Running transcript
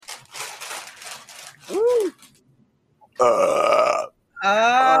Oh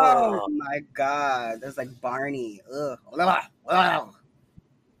my god, that's like Barney. Ugh. Ugh.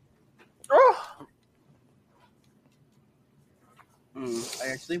 I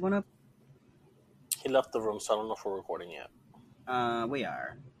actually want to. He left the room, so I don't know if we're recording yet. We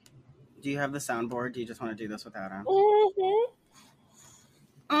are. Do you have the soundboard? Do you just want to do this without him? Mm-hmm.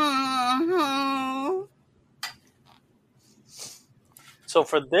 So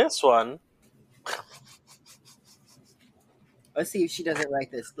for this one, let's see if she does it right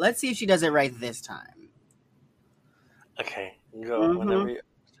this. Let's see if she does it right this time. Okay, go whenever.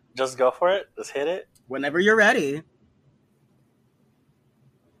 Just go for it. Just hit it. Whenever you're ready.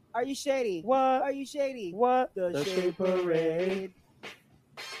 Are you shady? What? Are you shady? What? The Shade Parade.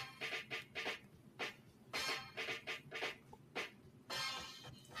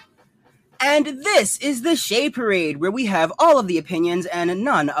 And this is the Shade Parade, where we have all of the opinions and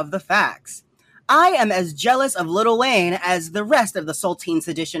none of the facts. I am as jealous of Lil Wayne as the rest of the Saltine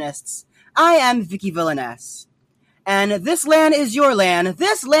Seditionists. I am Vicky Villaness. And this land is your land.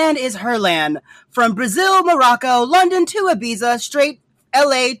 This land is her land. From Brazil, Morocco, London to Ibiza, straight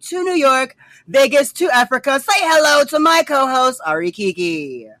LA to New York, Vegas to Africa. Say hello to my co-host, Ari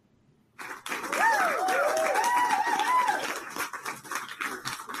Kiki.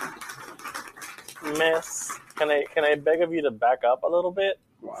 Miss, can I beg of you to back up a little bit?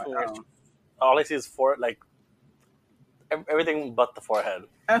 Wow. All I see is like everything but the forehead.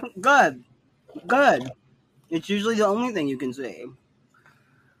 Good. It's usually the only thing you can see.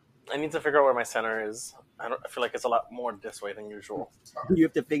 I need to figure out where my center is. I feel like it's a lot more this way than usual. You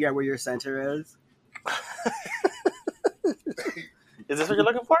have to figure out where your center is. Is this what you're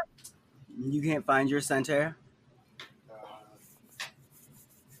looking for? You can't find your center?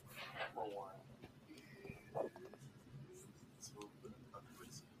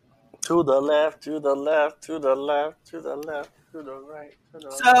 To the left, to the left, to the left, to the left, to the right, to the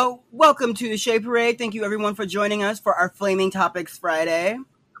right. So, welcome to the Shade Parade. Thank you everyone for joining us for our Flaming Topics Friday.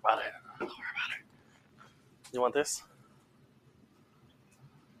 About it. You want this?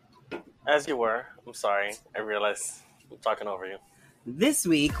 As you were. I'm sorry. I realized I'm talking over you. This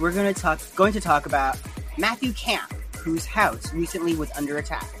week, we're going to talk about Matthew Camp, whose house recently was under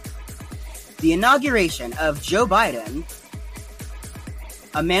attack. The inauguration of Joe Biden.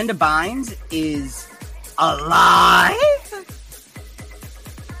 Amanda Bynes is alive?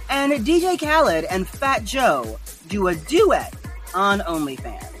 And DJ Khaled and Fat Joe do a duet on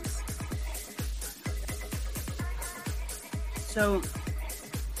OnlyFans. So,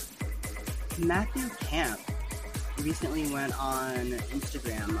 Matthew Camp recently went on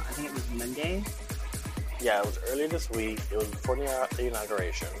Instagram. I think it was Monday. Yeah, it was earlier this week. It was before the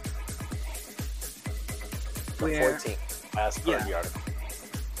inauguration. The 14th, as per the article.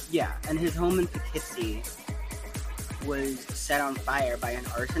 Yeah, and his home in Poughkeepsie was set on fire by an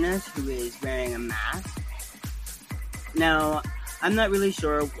arsonist who is wearing a mask. Now, I'm not really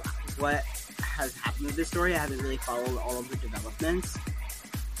sure what has happened with this story. I haven't really followed all of the developments.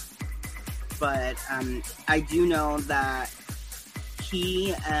 But I do know that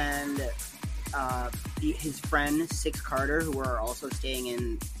he and his friend, Six Carter, who were also staying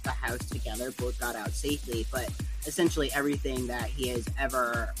in the house together, both got out safely. But essentially everything that he has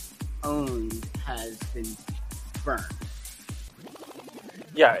ever owned has been burned.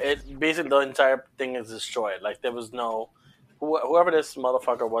 Yeah, basically the entire thing is destroyed. Like, there was no... Whoever this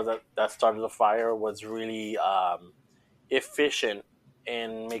motherfucker was that started the fire was really efficient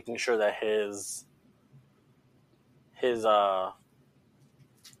in making sure that his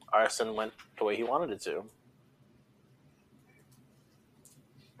arson went the way he wanted it to.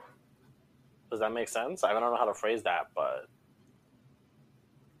 Does that make sense? I don't know how to phrase that, but...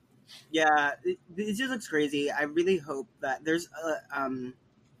 Yeah, it just looks crazy. I really hope that there's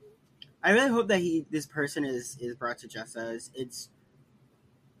I really hope that this person is brought to justice. It's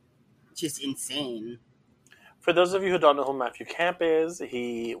just insane. For those of you who don't know who Matthew Camp is,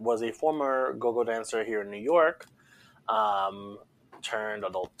 he was a former go-go dancer here in New York, turned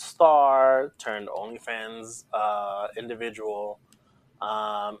adult star, turned OnlyFans individual,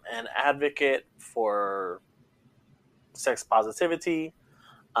 an advocate for sex positivity.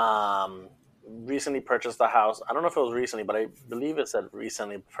 Recently purchased a house. I don't know if it was recently, but I believe it said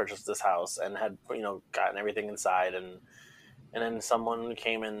recently purchased this house and had, gotten everything inside, and then someone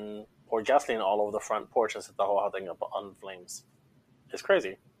came and poured gasoline all over the front porch and set the whole thing up on flames. It's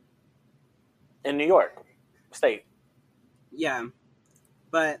crazy. In New York State. Yeah,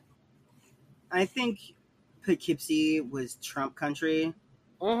 but I think Poughkeepsie was Trump country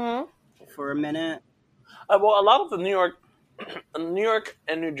for a minute. Well, a lot of the New York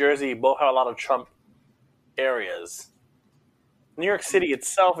and New Jersey both have a lot of Trump areas. New York City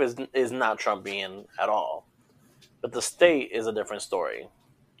itself is not Trumpian at all, but the state is a different story.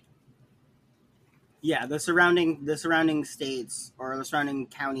 Yeah, the surrounding states or the surrounding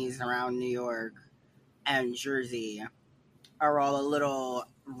counties around New York and Jersey are all a little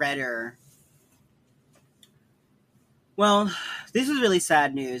redder. Well, this is really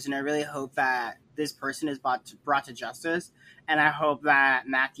sad news, and I really hope that this person is brought to justice, and I hope that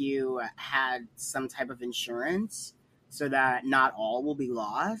Matthew had some type of insurance so that not all will be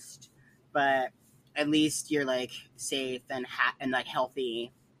lost, but at least you're like safe and like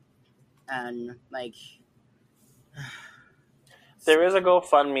healthy and like There is a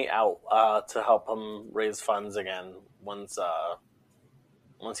GoFundMe out to help him raise funds again once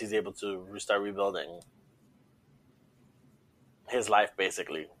he's able to restart rebuilding his life,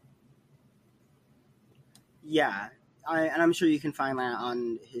 basically. yeah, and I'm sure you can find that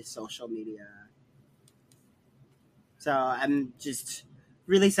on his social media. So I'm just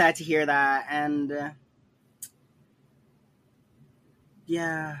really sad to hear that, and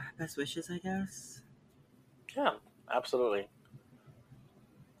yeah, best wishes, I guess. Yeah, absolutely.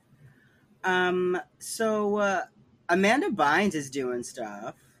 So Amanda Bynes is doing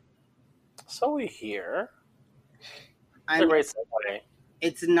stuff. So we hear. It's I'm, a great segue.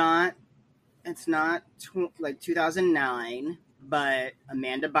 it's not like 2009, but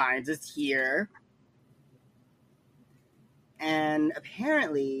Amanda Bynes is here. And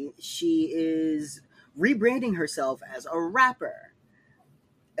apparently she is rebranding herself as a rapper.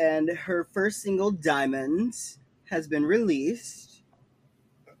 And her first single, Diamonds, has been released.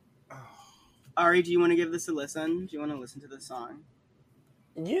 Ari, do you want to give this a listen? Do you want to listen to this song?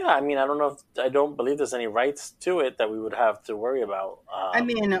 Yeah, I mean, I don't believe there's any rights to it that we would have to worry about. I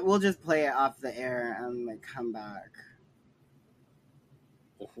mean, we'll just play it off the air and like come back.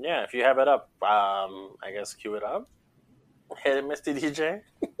 Yeah, if you have it up, I guess cue it up. Hit it, Mr. DJ.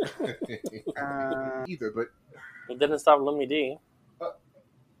 Either, but It didn't stop Lumi D.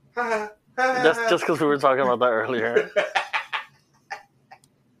 That's just because we were talking about that earlier.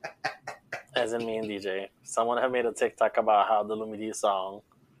 As in me and DJ. Someone had made a TikTok about how the Lumi D song,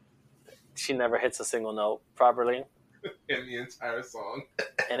 she never hits a single note properly. in the entire song.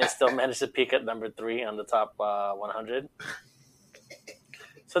 And it still managed to peak at number 3 on the top 100.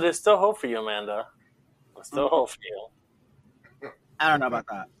 So there's still hope for you, Amanda. There's still hope for you. I don't know about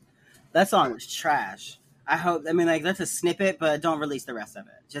that. That song was trash. I mean, like, that's a snippet, but don't release the rest of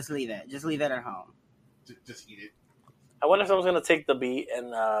it. Just leave it. Just leave it at home. Just eat it. I wonder if someone's going to take the beat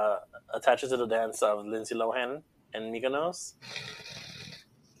and attach it to the dance of Lindsay Lohan and Mykonos.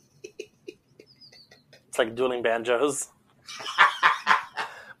 It's like dueling banjos.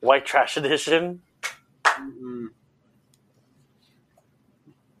 White trash edition. Mm-mm.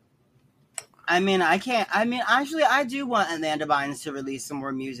 I mean, actually, I do want Amanda Bynes to release some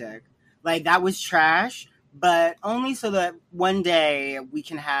more music. Like, that was trash, but only so that one day we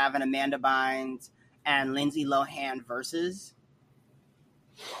can have an Amanda Bynes and Lindsay Lohan versus.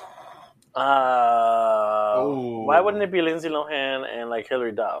 Why wouldn't it be Lindsay Lohan and like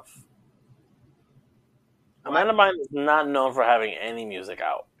Hilary Duff? Amanda Bynes is not known for having any music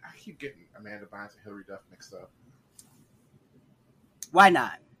out. I keep getting Amanda Bynes and Hilary Duff mixed up. Why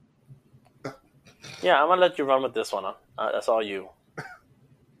not? Yeah, I'm gonna let you run with this one. That's all you.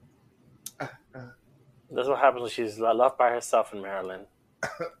 That's what happens when she's left by herself in Maryland.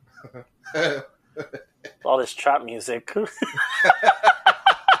 All this trap music.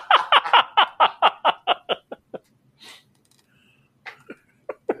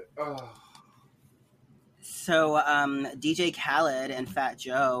 So, DJ Khaled and Fat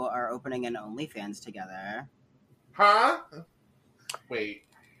Joe are opening an OnlyFans together. Huh? Wait.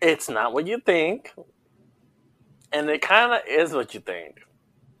 It's not what you think. And it kind of is what you think.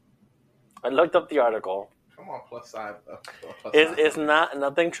 I looked up the article. Come on, plus side. It's not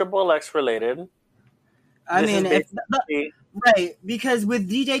nothing Triple X related. I mean, right, because with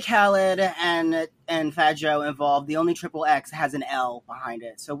DJ Khaled and Fat Joe involved, the only Triple X has an L behind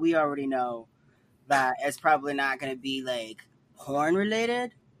it. So we already know that it's probably not going to be, like, porn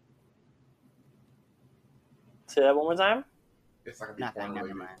related. Say that one more time? It's not going to be Nothing, porn never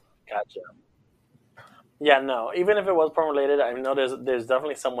related. mind. Gotcha. Yeah, no. Even if it was porn related, I know there's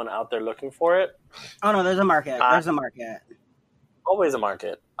definitely someone out there looking for it. Oh, no, there's a market. There's a market. Always a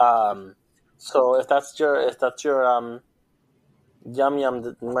market. So if that's your yum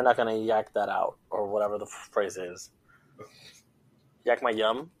yum, we're not gonna yak that out or whatever the phrase is. Yak my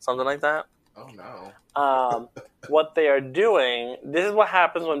yum, something like that. Oh no. What they are doing, this is what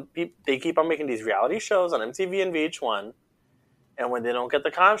happens when they keep on making these reality shows on MTV and VH1, and when they don't get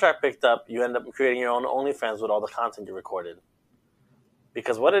the contract picked up, you end up creating your own OnlyFans with all the content you recorded.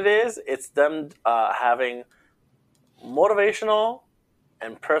 Because what it is, it's them having motivational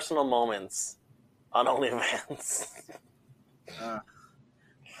and personal moments on OnlyFans.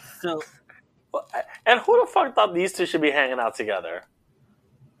 So, And who the fuck thought these two should be hanging out together?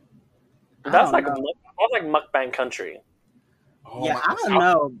 I That's don't like know. that's like mukbang country. Oh, Yeah, my I don't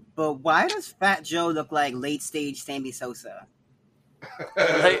know, but why does Fat Joe look like late stage Sammy Sosa?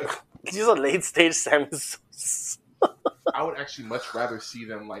 Like, he's a late stage Sammy Sosa. I would actually much rather see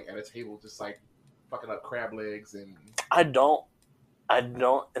them like at a table, just like fucking up crab legs and. I don't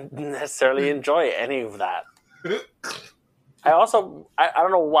necessarily enjoy any of that. I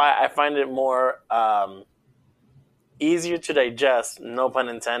don't know why I find it more easier to digest, no pun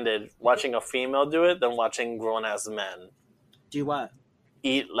intended, watching a female do it than watching grown ass men Do what?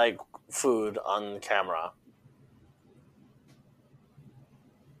 eat like food on camera.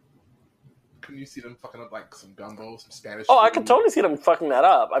 Can you see them fucking up like some gumbo, some Spanish? Oh, food? I could totally see them fucking that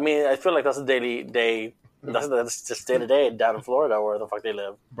up. I mean, I feel like that's a daily day. That's just day to day down in Florida, where the fuck they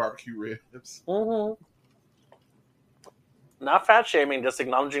live. Barbecue ribs. Mm-hmm. Not fat shaming, just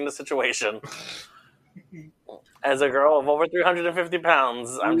acknowledging the situation. As a girl of over 350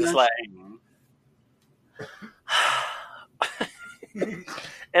 pounds, I'm just like,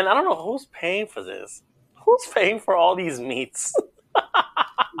 and I don't know who's paying for this. Who's paying for all these meats?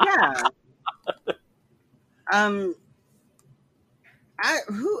 Yeah.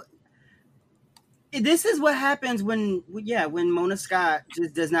 This is what happens when Mona Scott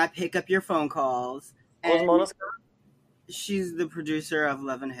just does not pick up your phone calls. Who's And Mona Scott? she's the producer of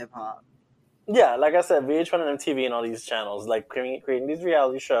Love and Hip Hop. Yeah, like I said, VH1 and MTV and all these channels, like creating these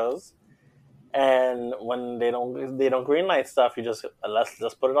reality shows, and when they don't greenlight stuff, you just let's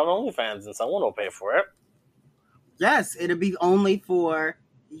just put it on OnlyFans and someone will pay for it. Yes, it'll be only for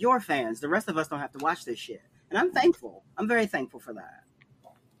your fans. The rest of us don't have to watch this shit. And I'm thankful. I'm very thankful for that.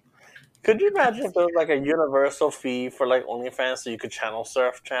 Could you imagine if there was like a universal fee for like OnlyFans so you could channel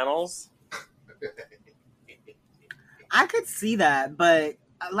surf channels? I could see that, but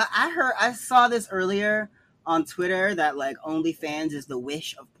I saw this earlier on Twitter that like OnlyFans is the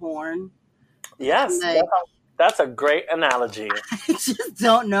Wish of porn. Yes, Like, that's a great analogy. I just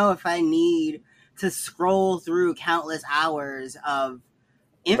don't know if I need to scroll through countless hours of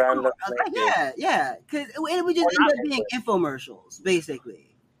Random yeah, because it would just end up being infomercials,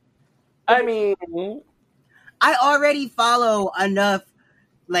 basically. I mean, I already follow enough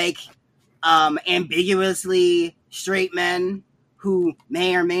like ambiguously straight men who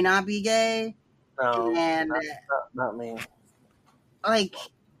may or may not be gay, no, and not me. like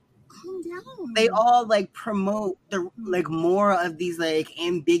they all like promote the like more of these like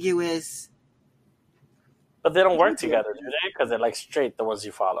ambiguous. But they don't work together, do they? Because they're like straight, the ones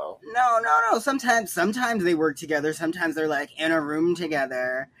you follow. No. Sometimes they work together. Sometimes they're like in a room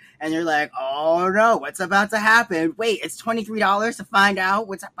together, and you're like, oh no, what's about to happen? Wait, it's $23 to find out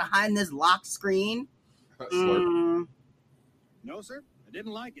what's behind this locked screen. Slurp. No, sir. I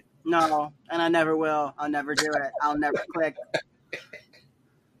didn't like it. No, and I never will. I'll never do it. I'll never click.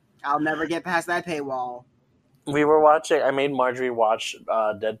 I'll never get past that paywall. We were watching. I made Marjorie watch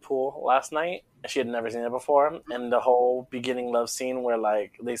Deadpool last night. She had never seen it before, and the whole beginning love scene where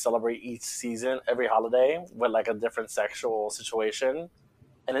like they celebrate each season, every holiday with like a different sexual situation,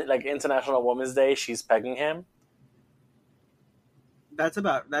 and it, like International Women's Day, she's pegging him. That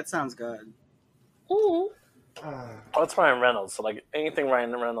sounds good. Oh, it's Ryan Reynolds, so like anything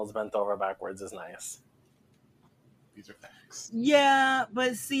Ryan Reynolds bent over backwards is nice. These are facts. Yeah,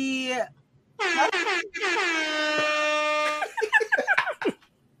 but see,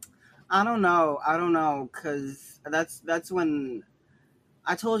 I don't know, because that's when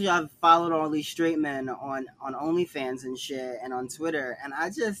I told you I've followed all these straight men on OnlyFans and shit and on Twitter, and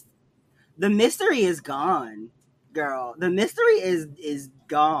the mystery is gone, girl. The mystery is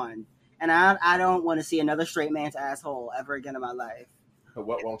gone, and I don't want to see another straight man's asshole ever again in my life.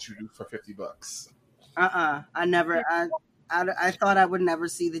 What won't you do for $50? I thought I would never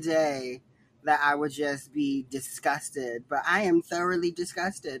see the day that I would just be disgusted, but I am thoroughly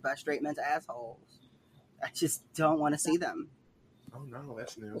disgusted by straight men's assholes. I just don't want to see them. Oh no,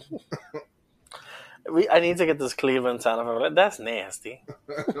 that's new. I need to get this Cleveland sound effect. That's nasty.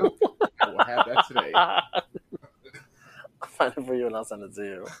 I will have that today. I'll find it for you and I'll send it to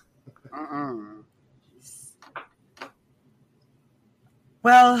you.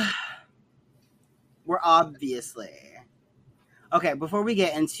 Well, we're obviously... Okay, before we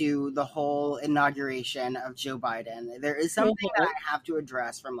get into the whole inauguration of Joe Biden, there is something that I have to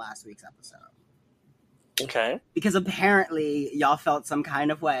address from last week's episode. Okay. Because apparently y'all felt some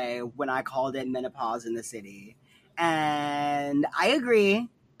kind of way when I called it menopause in the city. And I agree.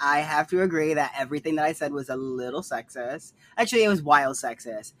 I have to agree that everything that I said was a little sexist. Actually, it was wild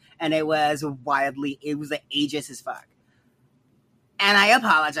sexist. And it was like ageist as fuck. And I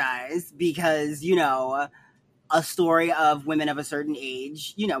apologize because, a story of women of a certain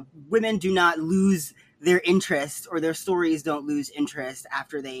age, women do not lose their interest, or their stories don't lose interest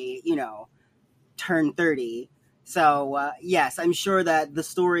after they, turn 30. So, yes, I'm sure that the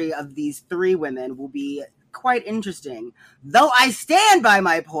story of these three women will be quite interesting. Though I stand by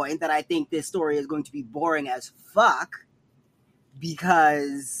my point that I think this story is going to be boring as fuck.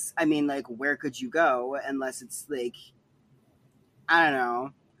 Because, I mean, like, where could you go unless it's like, I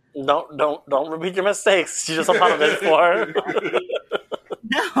don't know. Don't repeat your mistakes. You just apologized for.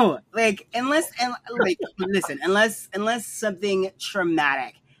 No, like unless something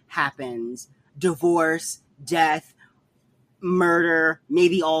traumatic happens, divorce, death, murder,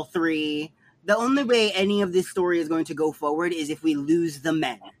 maybe all three. The only way any of this story is going to go forward is if we lose the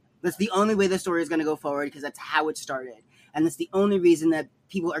men. That's the only way the story is going to go forward, because that's how it started, and that's the only reason that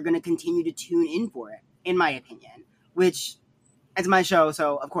people are going to continue to tune in for it, in my opinion. Which, it's my show,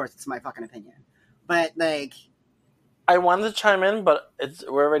 so of course it's my fucking opinion. But like, I wanted to chime in, but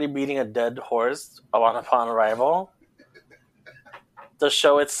we're already beating a dead horse upon arrival. The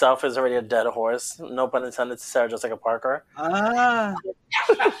show itself is already a dead horse. No pun intended to Sarah Jessica Parker.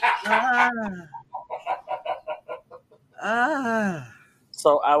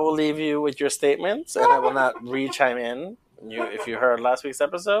 So I will leave you with your statements, and I will not re-chime in. If you heard last week's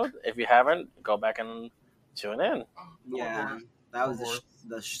episode, if you haven't, go back and tune in. Yeah, that was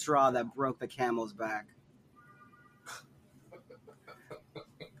the straw that broke the camel's back.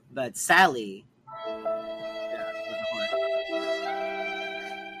 But Sally.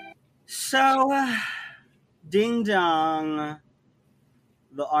 So, ding dong,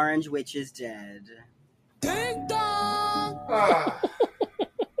 the Orange Witch is dead. Ding dong!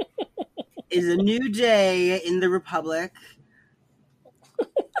 Is a new day in the Republic.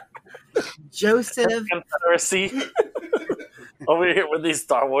 Joseph Confederacy. Over here with these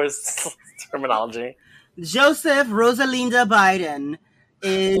Star Wars terminology. Joseph Rosalinda Biden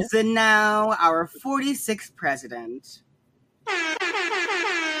is now our 46th president.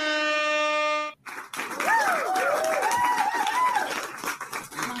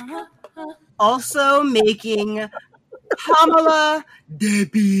 Also making Kamala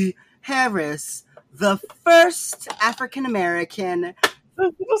Debbie Harris the first African American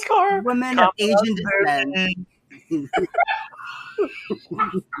woman of Asian descent. Is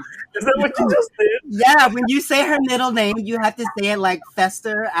that what you just did? Yeah, when you say her middle name, you have to say it like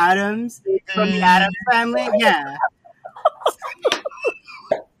Fester Adams from the Addams Family. Yeah.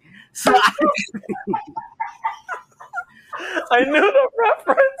 So I knew the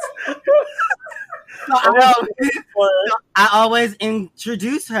reference. I always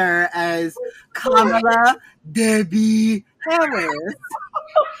introduce her as Kamala Debbie Harris.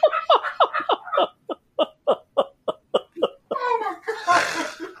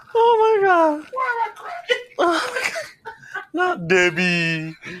 Oh my god. Oh my god. Not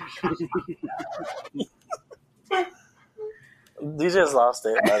Debbie. DJ's lost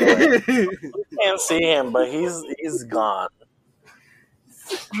it, by the way. You can't see him, but he's gone.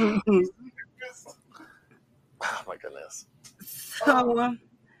 Oh my goodness.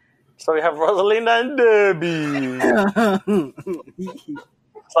 So we have Rosalinda and Debbie.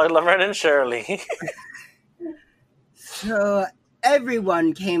 It's like Laverne and Shirley. So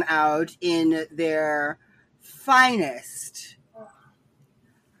everyone came out in their finest.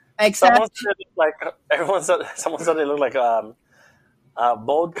 Except someone said they look like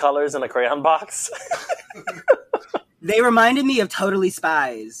bold colors in a crayon box. They reminded me of Totally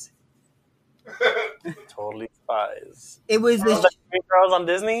Spies. Totally Spies. It was like three girls on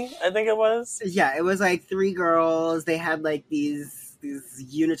Disney, I think it was. Yeah, it was like three girls. They had like these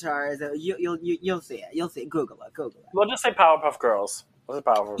unitards. You'll see it. You'll see it. Google it. We'll just say Powerpuff Girls.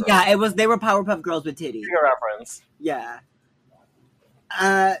 Yeah, they were Powerpuff Girls with titties. Your reference. Yeah.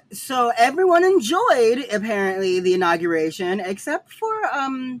 So everyone enjoyed, apparently, the inauguration, except for,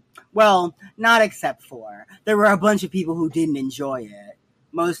 not except for. There were a bunch of people who didn't enjoy it.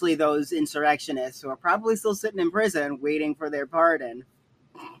 Mostly those insurrectionists who are probably still sitting in prison waiting for their pardon.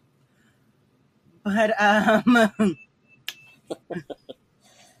 But,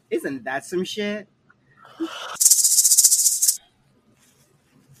 isn't that some shit?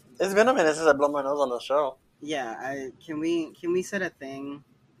 It's been a minute since I blew my nose on the show. Yeah, can we set a thing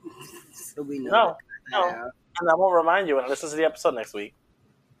so we know? No. And I won't remind you when I listen to the episode next week.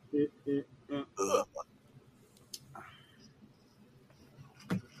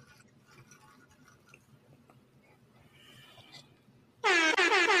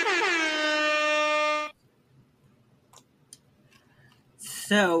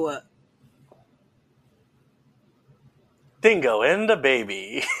 So, Dingo and the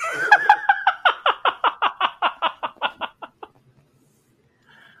baby.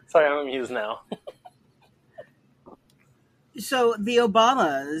 Sorry, I'm amused now. so the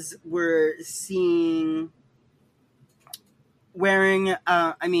Obamas were seen wearing.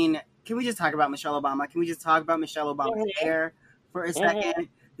 Can we just talk about Michelle Obama? Can we just talk about Michelle Obama's hair for a second?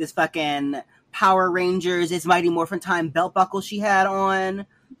 This fucking Power Rangers, It's Mighty Morphin Time belt buckle she had on.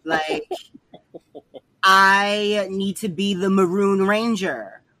 Like, I need to be the Maroon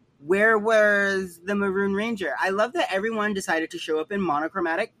Ranger. Where was the Maroon Ranger? I love that everyone decided to show up in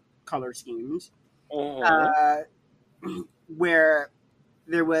monochromatic color schemes. Where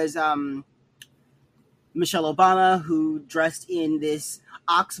there was Michelle Obama, who dressed in this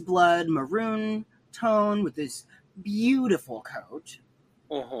oxblood maroon tone with this beautiful coat.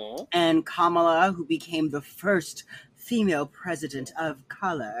 And Kamala, who became the first female president of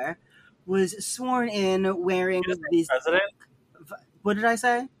color, was sworn in wearing this. President? What did I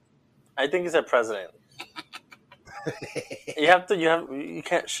say? I think he said president. You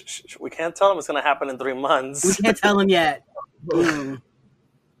can't. We can't tell him it's going to happen in 3 months. We can't tell him yet.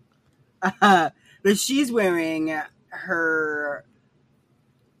 But she's wearing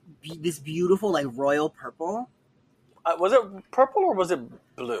this beautiful, like, royal purple. Was it purple or was it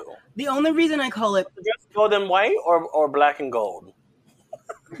blue? The only reason I call it gold and white or black and gold?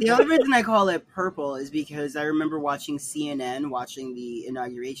 The only reason I call it purple is because I remember watching CNN, watching the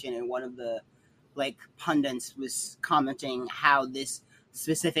inauguration, and one of the pundits was commenting how this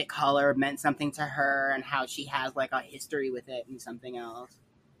specific color meant something to her and how she has a history with it and something else.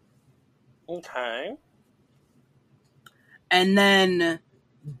 Okay. And then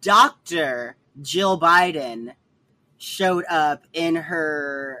Dr. Jill Biden showed up in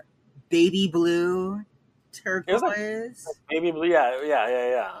her baby blue turquoise. Baby blue,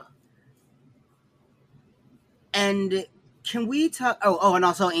 yeah. And can we talk? Oh, and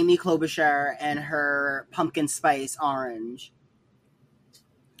also Amy Klobuchar and her pumpkin spice orange.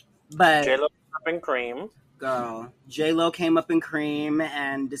 But J-Lo up in cream. Girl, J-Lo came up in cream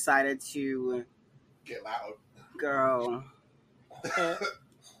and decided to get loud. Girl.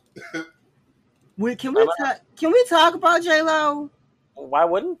 Can we talk about J-Lo? Why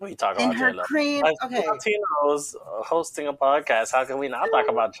wouldn't we talk about J-Lo? Cream. Okay. Latinos hosting a podcast. How can we not talk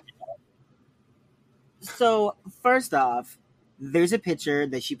about J-Lo? So, first off, there's a picture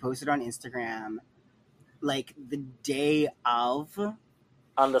that she posted on Instagram, the day of.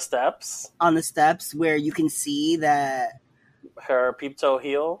 On the steps? On the steps, where you can see that her peep toe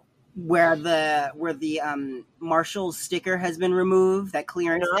heel, where the Marshall sticker has been removed, that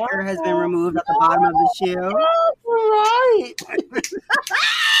clearance sticker has been removed at the bottom of the shoe. Right.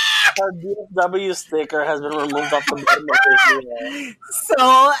 Her DFW sticker has been removed off the bottom of the shoe.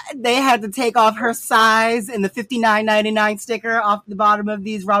 So they had to take off her size and the $59.99 sticker off the bottom of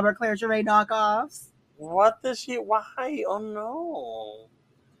these Robert Clergeray knockoffs. What did she? Why? Oh no!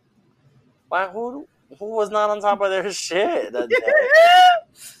 Why? Who was not on top of their shit that day?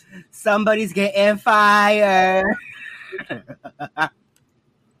 Somebody's getting fired.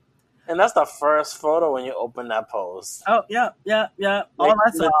 And that's the first photo when you open that post. Oh, yeah. All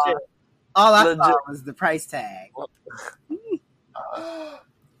I saw was the price tag.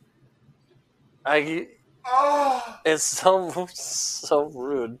 It's so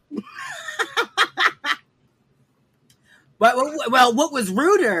rude. Well, what was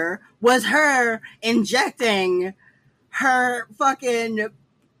ruder was her injecting her fucking,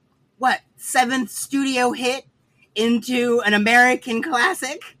 7th studio hit into an American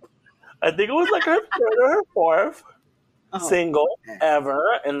classic? I think it was her third or her fourth single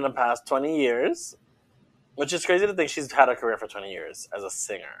ever in the past 20 years. Which is crazy to think she's had a career for 20 years as a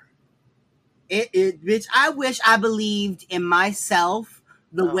singer. Bitch, I wish I believed in myself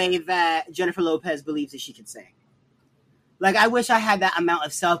the way that Jennifer Lopez believes that she can sing. I wish I had that amount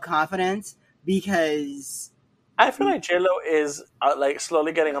of self-confidence because I feel like J-Lo is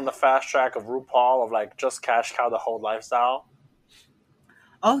slowly getting on the fast track of RuPaul of just cash cow the whole lifestyle.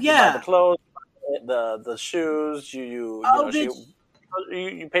 Oh yeah, you buy the clothes, the shoes. You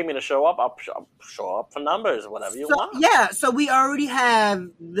pay me to show up. I'll show up for numbers, whatever you want. Yeah, so we already have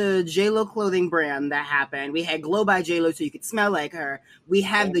the J-Lo clothing brand that happened. We had Glow by J-Lo so you could smell like her. We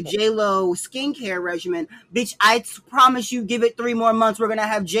have the J-Lo skincare regimen. Bitch, I promise you, give it 3 more months, we're going to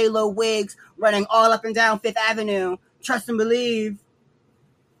have J-Lo wigs running all up and down 5th Avenue. Trust and believe.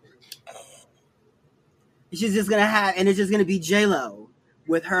 She's just going to have, and it's just going to be J-Lo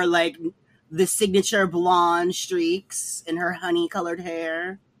with her, the signature blonde streaks in her honey-colored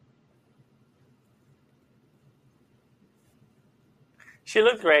hair. She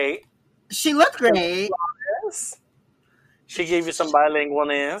looked great. She looked great. Yes. She gave you some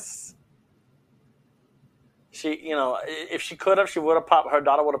bilingualness. She, if she could have, she would have popped. Her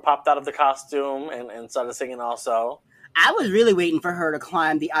daughter would have popped out of the costume and started singing also. I was really waiting for her to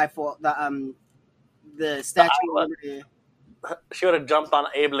climb the Eiffel, the Statue of Liberty. She would have jumped on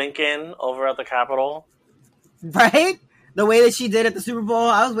Abe Lincoln over at the Capitol. Right? The way that she did at the Super Bowl,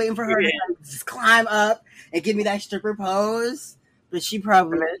 I was waiting for her to just climb up and give me that stripper pose, but she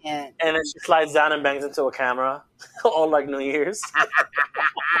probably can't. And then she slides down and bangs into a camera, all like New Year's.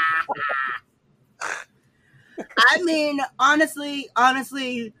 I mean, honestly,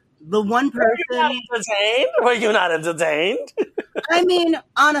 the one person. Were you not entertained? I mean,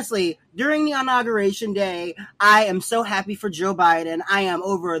 honestly, during the inauguration day, I am so happy for Joe Biden. I am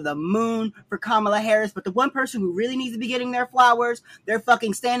over the moon for Kamala Harris. But the one person who really needs to be getting their flowers, their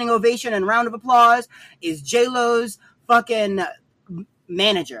fucking standing ovation and round of applause, is J-Lo's fucking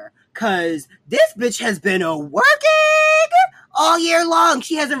manager. Because this bitch has been working all year long.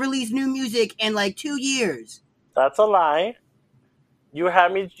 She hasn't released new music in like 2 years. That's a lie. You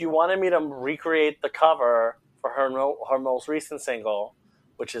wanted me to recreate the cover for her most recent single,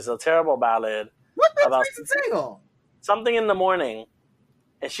 which is a terrible ballad. What most recent single? Something in the Morning.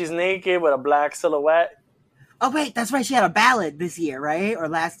 And she's naked with a black silhouette. Oh, wait, that's right. She had a ballad this year, right? Or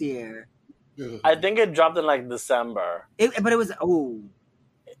last year? I think it dropped in like December. But it was,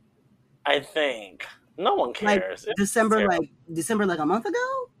 I think. No one cares. Like December like a month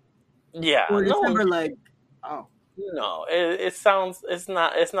ago? Yeah. Or December like, oh. No, it sounds, it's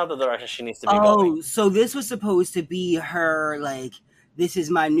not the direction she needs to be going. Oh, so this was supposed to be her, like, this is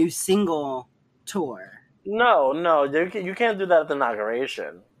my new single tour. No, you can't do that at the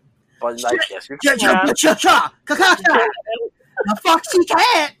inauguration. But, like, yes, you can. The fuck she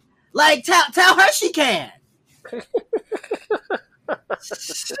can't? Like, tell her she can.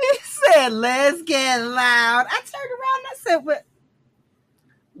 She said, let's get loud. I turned around and I said, what?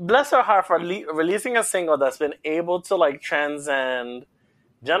 Bless her heart for releasing a single that's been able to like transcend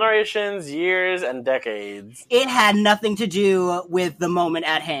generations, years, and decades. It had nothing to do with the moment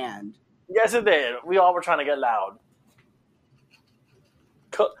at hand. Yes, it did. We all were trying to get loud.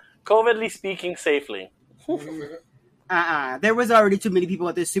 COVIDly speaking safely. There was already too many people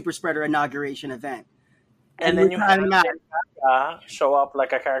at this super spreader inauguration event. And then you had Lady Gaga show up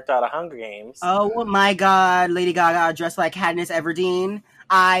like a character out of Hunger Games. Oh my God, Lady Gaga dressed like Katniss Everdeen.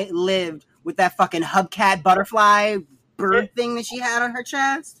 I lived with that fucking hubcap butterfly bird thing that she had on her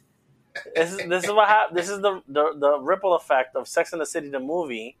chest. This is what happened. This is the ripple effect of Sex and the City, the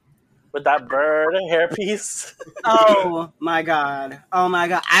movie, with that bird hairpiece. Oh my God.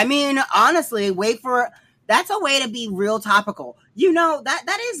 I mean, honestly, that's a way to be real topical. You know,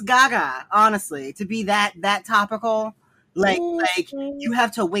 that is Gaga, honestly, to be that topical. Like you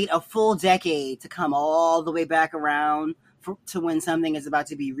have to wait a full decade to come all the way back around to when something is about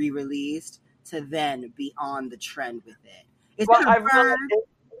to be re-released to then be on the trend with it.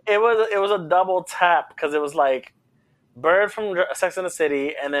 It was a double tap because it was like Bird from Sex and the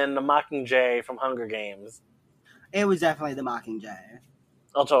City and then the Mockingjay from Hunger Games. It was definitely the Mockingjay.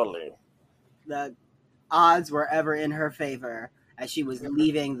 Oh, totally. The odds were ever in her favor as she was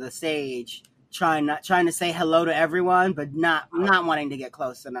leaving the stage, trying to say hello to everyone, but not wanting to get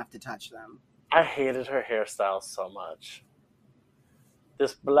close enough to touch them. I hated her hairstyle so much.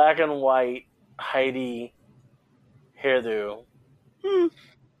 This black and white Heidi hairdo.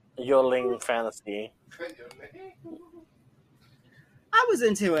 Yodeling fantasy. I was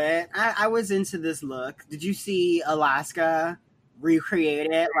into it. I was into this look. Did you see Alaska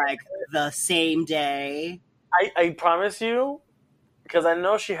recreate it like the same day? I promise you, because I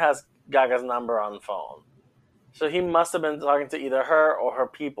know she has Gaga's number on the phone. So he must have been talking to either her or her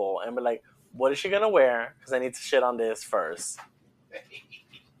people and be like, what is she going to wear? Because I need to shit on this first.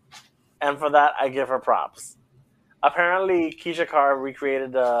 And for that, I give her props. Apparently, Keisha Carr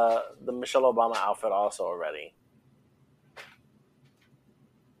recreated the Michelle Obama outfit also already.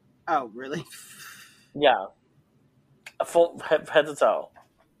 Oh, really? Yeah. A full head to toe.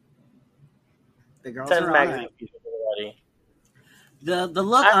 The girls 10 are magazine already. The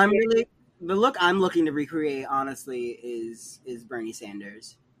look I'm looking to recreate, honestly, is Bernie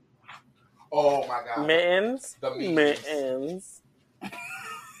Sanders. Oh my God. Mittens.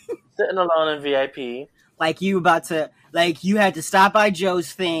 Sitting alone in VIP. Like you had to stop by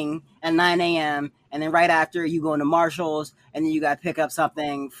Joe's thing at 9 a.m. and then right after you go into Marshall's and then you got to pick up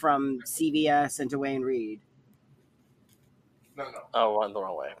something from CVS and Dwayne Reed. No. Oh, went the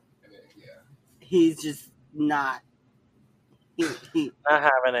wrong way. Yeah. He's just not. Not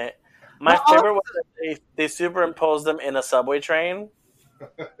having it. My favorite was that they superimposed them in a subway train.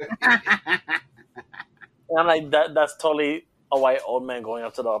 And I'm like, that's totally a white old man going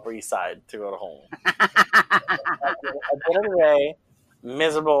up to the Upper East Side to go to home. At the end of the day,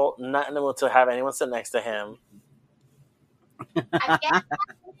 miserable, not in the mood to have anyone sit next to him.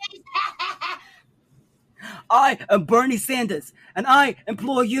 I am Bernie Sanders, and I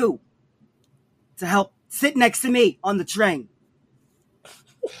implore you to help sit next to me on the train.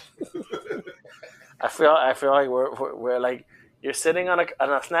 I feel like we're like you're sitting on a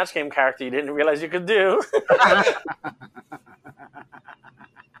Snatch Game character you didn't realize you could do.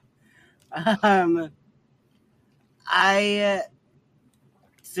 I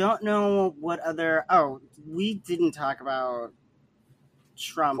don't know what other. Oh, we didn't talk about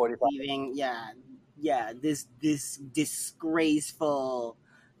Trump 45. leaving. Yeah. This disgraceful,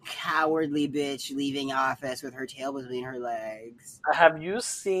 cowardly bitch leaving office with her tail between her legs. Have you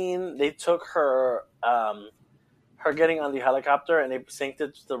seen they took her her getting on the helicopter and they synced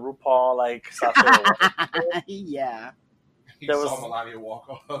it to the RuPaul like Yeah. He saw Melania walk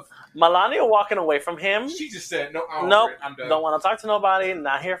off. Melania walking away from him. She just said, "No, nope, I'm done. Don't want to talk to nobody.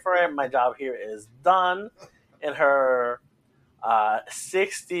 Not here for it. My job here is done." In her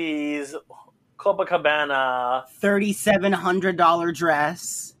 60s Copacabana $3,700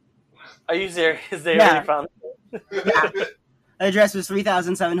 dress. Are you serious? They Yeah. already found it? Yeah. The dress was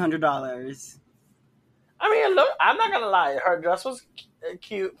 $3,700. I mean, look, I'm not gonna lie. Her dress was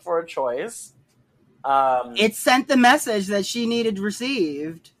cute for a choice. It sent the message that she needed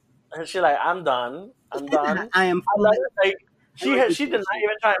received. And she's like, "I'm done. I'm done." I am. Like, she did not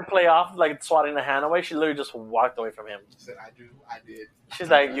even try and play off like swatting the hand away. She literally just walked away from him. She said, I did. She's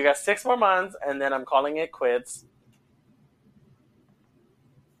like, "You got 6 more months, and then I'm calling it quits."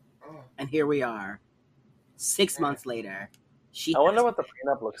 And here we are, 6 months later. I wonder what the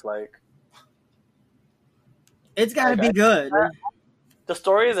prenup looks like. It's got to be good. The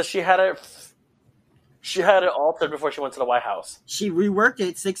story is that she had it altered before she went to the White House. She reworked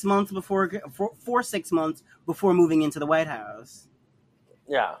it 6 months before, for 6 months before moving into the White House.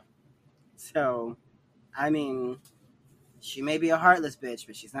 Yeah. So, I mean, she may be a heartless bitch,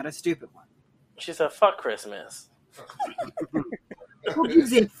 but she's not a stupid one. She said, "Fuck Christmas." Who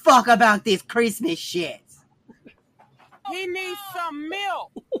gives a fuck about this Christmas shit? He needs some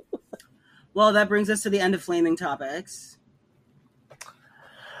milk. Well, that brings us to the end of Flaming Topics.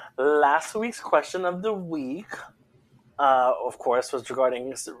 Last week's question of the week, of course, was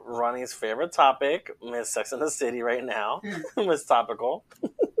regarding Ronnie's favorite topic, Miss Sex and the City right now. Miss Topical.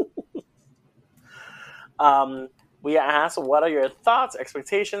 We asked, what are your thoughts,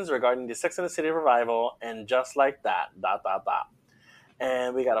 expectations regarding the Sex and the City revival, and just like that, ...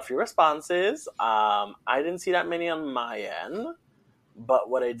 And we got a few responses. I didn't see that many on my end, but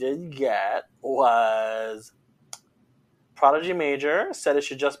what I did get was Prodigy Major said it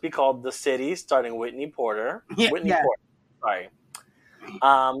should just be called The City, starting Whitney Porter. Whitney Porter, sorry.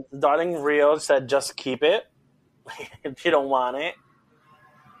 Darling Rio said just keep it if you don't want it.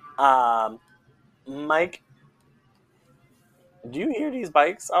 Mike, do you hear these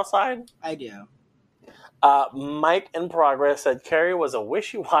bikes outside? I do. Mike in Progress said Carrie was a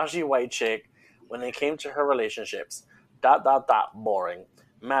wishy-washy white chick when it came to her relationships. ... Boring.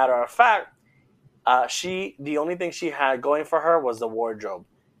 Matter of fact, the only thing she had going for her was the wardrobe.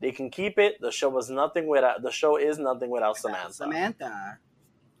 They can keep it. The show is nothing without Samantha.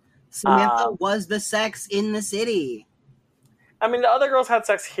 Samantha was the sex in the city. I mean, the other girls had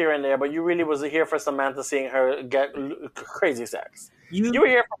sex here and there, but you really was here for Samantha, seeing her get crazy sex. You were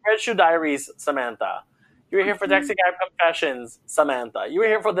here for Red Shoe Diaries, Samantha. You were here for Taxi Cab Confessions, Samantha. You were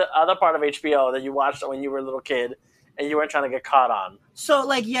here for the other part of HBO that you watched when you were a little kid and you weren't trying to get caught on. So,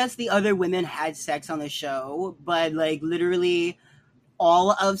 like, yes, the other women had sex on the show, but, like, literally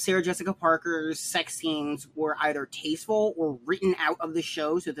all of Sarah Jessica Parker's sex scenes were either tasteful or written out of the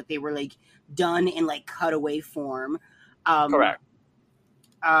show so that they were, like, done in, like, cutaway form. Correct.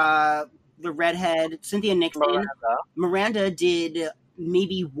 The redhead, Cynthia Nixon, Miranda did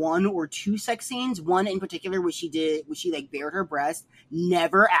maybe 1 or 2 sex scenes. One in particular, which she like bared her breast,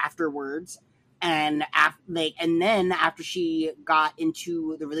 never afterwards. And then after she got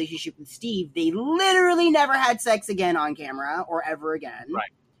into the relationship with Steve, they literally never had sex again on camera or ever again. Right.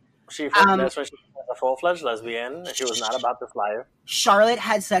 That's when she was a full-fledged lesbian. She was not about this life. Charlotte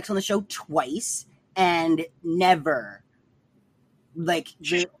had sex on the show twice and never, like,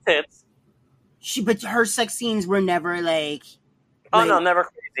 tits. But her sex scenes were never like. Oh no, never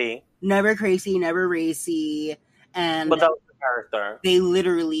crazy. Never crazy, never racy, and. But that was the character.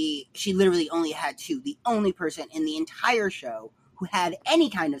 She literally only had 2. The only person in the entire show who had any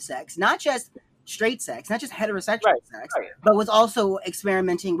kind of sex, not just straight sex, not just heterosexual Right, sex, right. but was also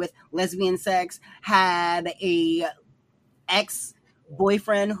experimenting with lesbian sex, had a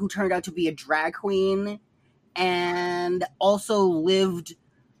ex-boyfriend who turned out to be a drag queen, and also lived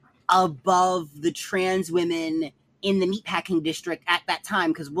above the trans women in the meatpacking district at that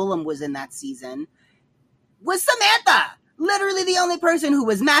time, because Willem was in that season, was Samantha. Literally the only person who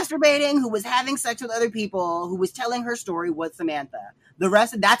was masturbating, who was having sex with other people, who was telling her story was Samantha. The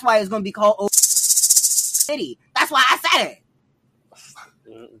rest of that's why it's going to be called City. That's why I said it.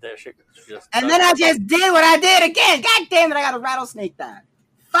 There she just And then I just did what I did again. God damn it, I got a rattlesnake that.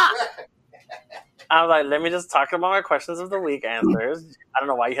 Fuck. I was like, let me just talk about my questions of the week answers. I don't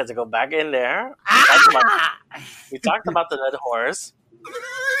know why you had to go back in there. We talked about the dead horse.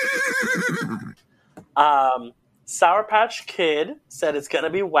 Sour Patch Kid said it's going to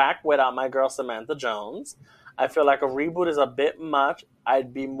be whack without my girl Samantha Jones. I feel like a reboot is a bit much.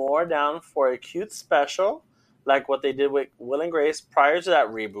 I'd be more down for a cute special, like what they did with Will and Grace prior to that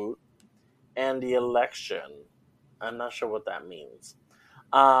reboot and the election. I'm not sure what that means.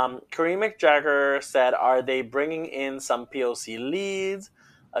 Kareem McJagger said, are they bringing in some POC leads?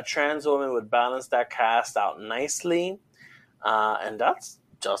 A trans woman would balance that cast out nicely. And that's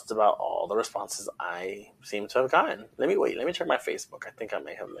just about all the responses I seem to have gotten. Let me check my Facebook. I think I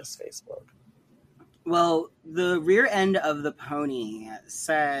may have missed Facebook. Well, the rear end of the pony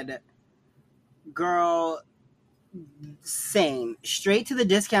said, girl, same. Straight to the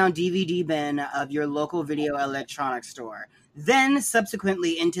discount DVD bin of your local video electronics store. Then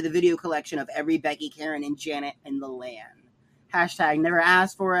subsequently into the video collection of every Becky, Karen, and Janet in the land. Hashtag never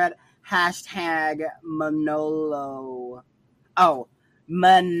asked for it. Hashtag Manolo. Oh,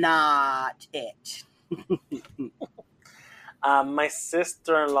 Manot it. My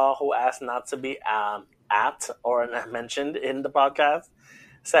sister-in-law, who asked not to be at or mentioned in the podcast,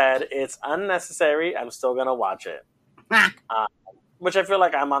 said it's unnecessary. I'm still gonna watch it, which I feel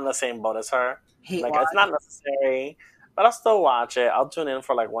like I'm on the same boat as her. It's not necessary, but I'll still watch it. I'll tune in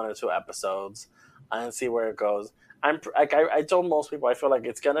for like 1 or 2 episodes and see where it goes. I told most people I feel like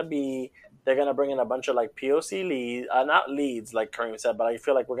they're gonna bring in a bunch of like POC leads, not leads like Kareem said, but I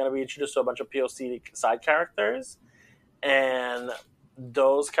feel like we're gonna be introduced to a bunch of POC side characters. And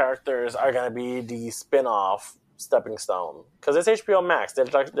those characters are going to be the spin-off stepping stone. Because it's HBO Max. They're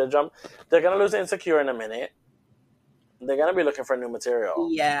going to lose Insecure in a minute. They're going to be looking for new material.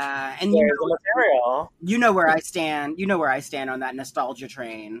 Yeah. And you know where I stand. You know where I stand on that nostalgia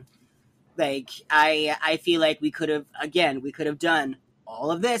train. Like, I feel like we could have done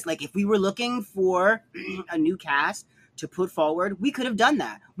all of this. Like, if we were looking for a new cast to put forward, we could have done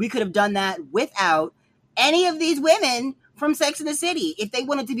that. We could have done that without any of these women from Sex and the City. If they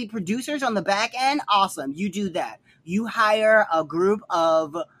wanted to be producers on the back end, awesome. You do that. You hire a group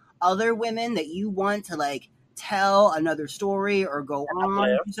of other women that you want to like tell another story or go on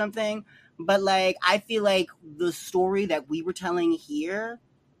or do something. But like, I feel like the story that we were telling here,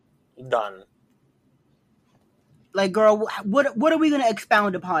 done. Like, girl, what are we going to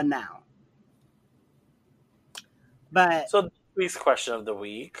expound upon now? But so this week's question of the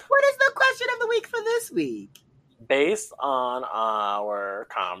week. What is the question of the week for this week? Based on our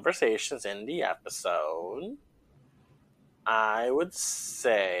conversations in the episode, I would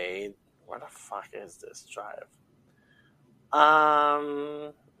say, where the fuck is this drive?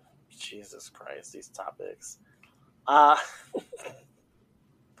 Jesus Christ, these topics.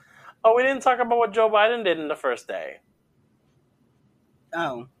 We didn't talk about what Joe Biden did in the first day.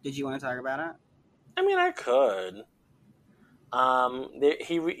 Oh, did you want to talk about it? I mean, I could.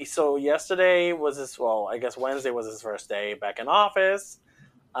 So yesterday was I guess Wednesday was his first day back in office.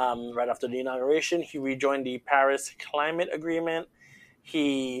 Right after the inauguration, he rejoined the Paris Climate Agreement.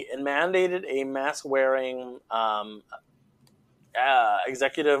 He mandated a mask-wearing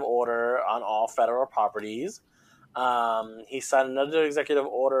executive order on all federal properties. He signed another executive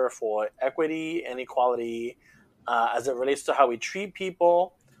order for equity and equality as it relates to how we treat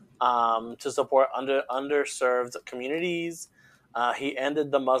people, to support underserved communities. He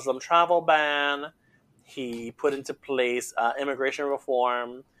ended the Muslim travel ban. He put into place immigration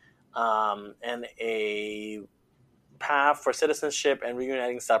reform and a path for citizenship and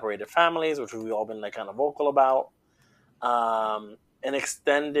reuniting separated families, which we've all been like kind of vocal about. An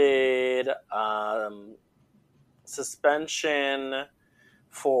extended suspension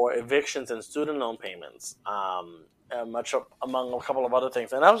for evictions and student loan payments, among a couple of other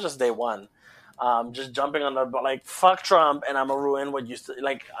things. And that was just day one. Just jumping on the like fuck Trump and I'm gonna ruin what you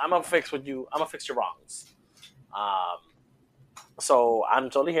like. I'm gonna fix your wrongs. So I'm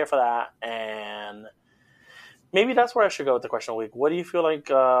totally here for that. And Maybe that's where I should go with the question of the week. What do you feel like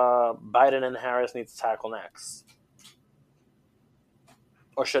Biden and Harris need to tackle next,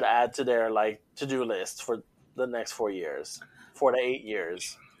 or should add to their to-do list for the next 4 years, 4 to 8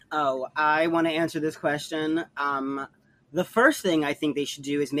 years? Oh, I want to answer this question. The first thing I think they should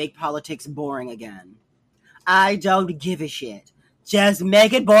do is make politics boring again. I don't give a shit. Just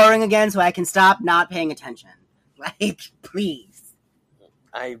make it boring again so I can stop not paying attention. Please.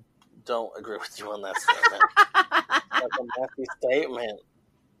 I don't agree with you on that statement. Such a messy statement.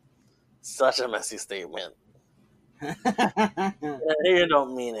 Such a messy statement. You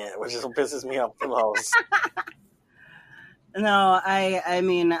don't mean it, which just pisses me off the most. No, I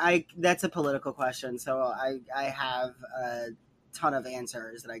mean, that's a political question, so I have a ton of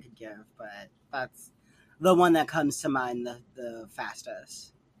answers that I could give, but that's the one that comes to mind the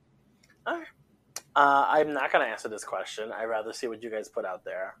fastest. All right. I'm not going to answer this question. I'd rather see what you guys put out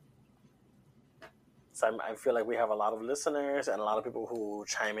there. So I feel like we have a lot of listeners and a lot of people who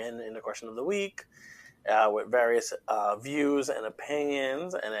chime in the question of the week with various views and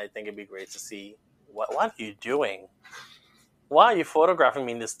opinions, and I think it'd be great to see what are you doing? Why are you photographing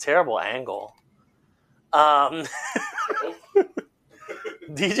me in this terrible angle?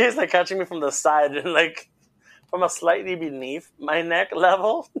 DJ's like catching me from the side and from a slightly beneath my neck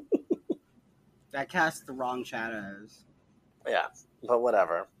level. That casts the wrong shadows. Yeah, but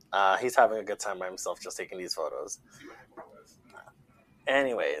whatever. He's having a good time by himself just taking these photos.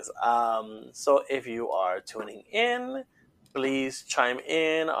 Anyways, so if you are tuning in, please chime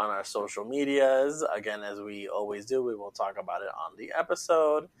in on our social medias. Again, as we always do, we will talk about it on the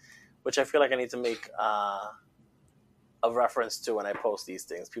episode, which I feel like I need to make a reference to when I post these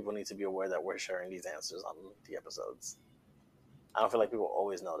things. People need to be aware that we're sharing these answers on the episodes. I don't feel like people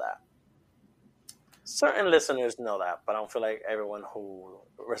always know that. Certain listeners know that, but I don't feel like everyone who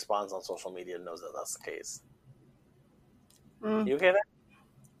responds on social media knows that that's the case. You okay there?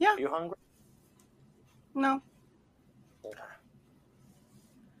 Yeah. Are you hungry? No. Okay.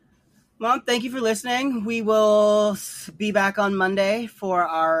 Well, thank you for listening. We will be back on Monday for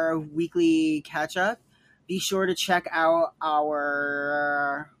our weekly catch-up. Be sure to check out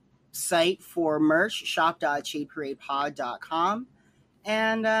our site for merch, shop.shadeparadepod.com.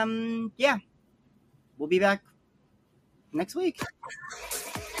 And, yeah, we'll be back next week.